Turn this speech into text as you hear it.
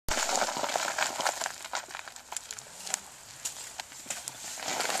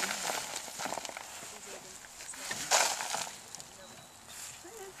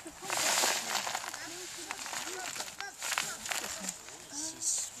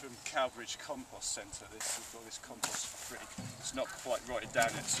Cowbridge Compost Centre. We've got this compost for free. It's not quite rotted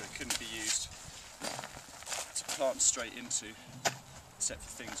down yet, so it couldn't be used to plant straight into, except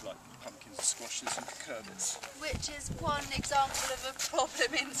for things like pumpkins and squashes and cucurbits. Which is one example of a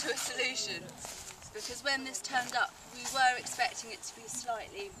problem into a solution. Because when this turned up, we were expecting it to be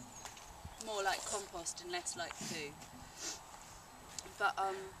slightly more like compost and less like poo. But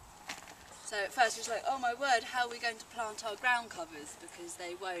so at first it was like, oh my word, how are we going to plant our ground covers, because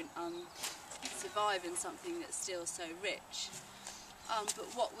they won't survive in something that's still so rich.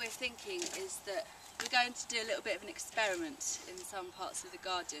 But what we're thinking is that we're going to do a little bit of an experiment in some parts of the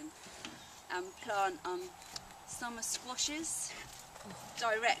garden and plant summer squashes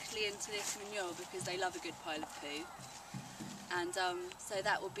directly into this manure, because they love a good pile of poo. And so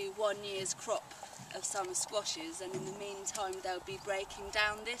that will be 1 year's crop of summer squashes, and in the meantime they'll be breaking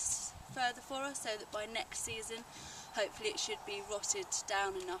down this further for us, so that by next season hopefully it should be rotted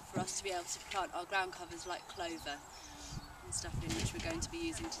down enough for us to be able to plant our ground covers like clover and stuff in, which we're going to be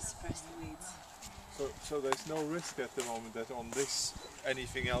using to suppress the weeds. So there's no risk at the moment that on this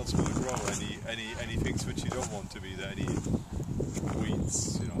anything else will grow, any things which you don't want to be there, any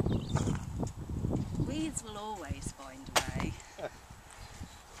weeds, you know? Weeds will always find a way.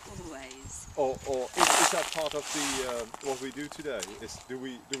 Always. Or is that part of the what we do today? Do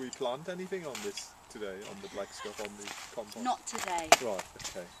we plant anything on this today, on the black stuff, on the compost? Not today. Right.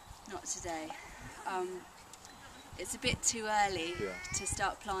 Okay. Not today. It's a bit too early to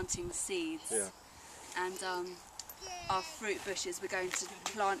start planting seeds. Yeah. And our fruit bushes we're going to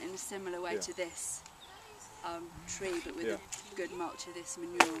plant in a similar way to this tree, but with a good mulch of this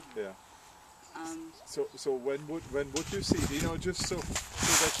manure. Yeah. So when would you see? You know, just so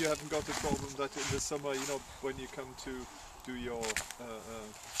that you haven't got the problem that in the summer, you know, when you come to do your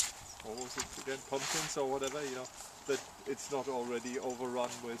what was it again, pumpkins or whatever, you know, that it's not already overrun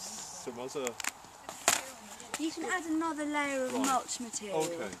with some other. You can add another layer of mulch material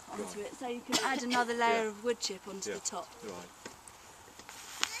onto it, so you can add another layer of wood chip onto the top. Right.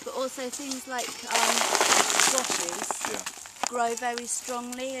 But also things like squashes grow very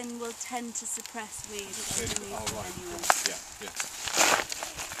strongly and will tend to suppress weeds anyway.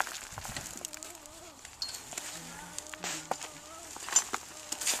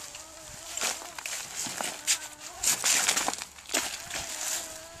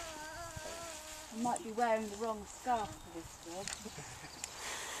 I might be wearing the wrong scarf for this job.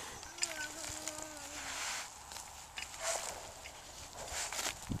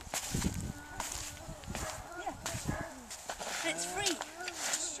 It's free.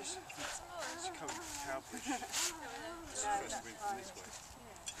 It's just coming from Cowbridge. It's first wing from this way.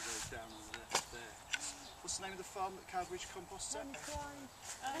 It goes down on the left there. What's the name of the farm that Cowbridge Compost Centre? Just go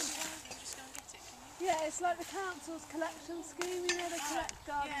and get it, can you? Yeah, it's like the council's collection scheme, you know, they collect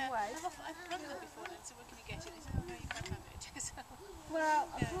garden waste. I've rung them before then, so when can you get it? They said, oh no, you can't have it. Well,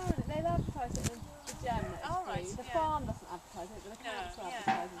 apparently they'll advertise it in the gem that it's free. The farm doesn't advertise it, but the council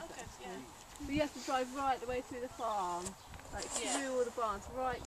advertises it. But you have to drive right the way through the farm, like through all the barns, right